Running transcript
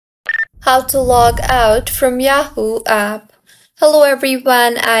How to log out from Yahoo app. Hello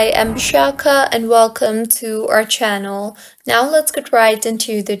everyone, I am Shaka and welcome to our channel. Now let's get right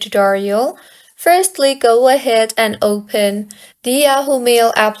into the tutorial. Firstly, go ahead and open the Yahoo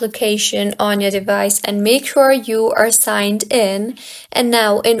Mail application on your device and make sure you are signed in. And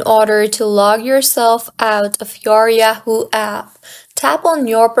now, in order to log yourself out of your Yahoo app, tap on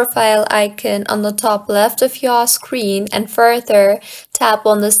your profile icon on the top left of your screen and further tap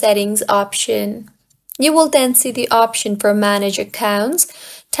on the settings option. You will then see the option for manage accounts.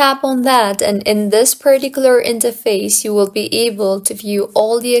 Tap on that, and in this particular interface you will be able to view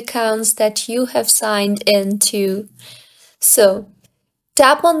all the accounts that you have signed into. So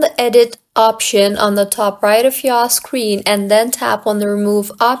tap on the edit option on the top right of your screen and then tap on the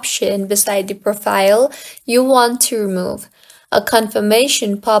remove option beside the profile you want to remove. A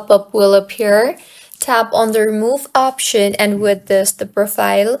confirmation pop-up will appear. Tap on the remove option, and with this the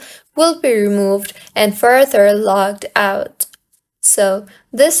profile will be removed and further logged out. So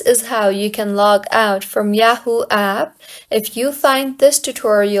this is how you can log out from Yahoo app. If you find this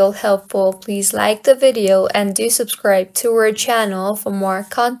tutorial helpful, please like the video and do subscribe to our channel for more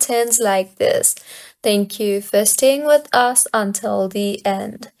contents like this. Thank you for staying with us until the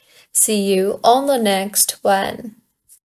end. See you on the next one.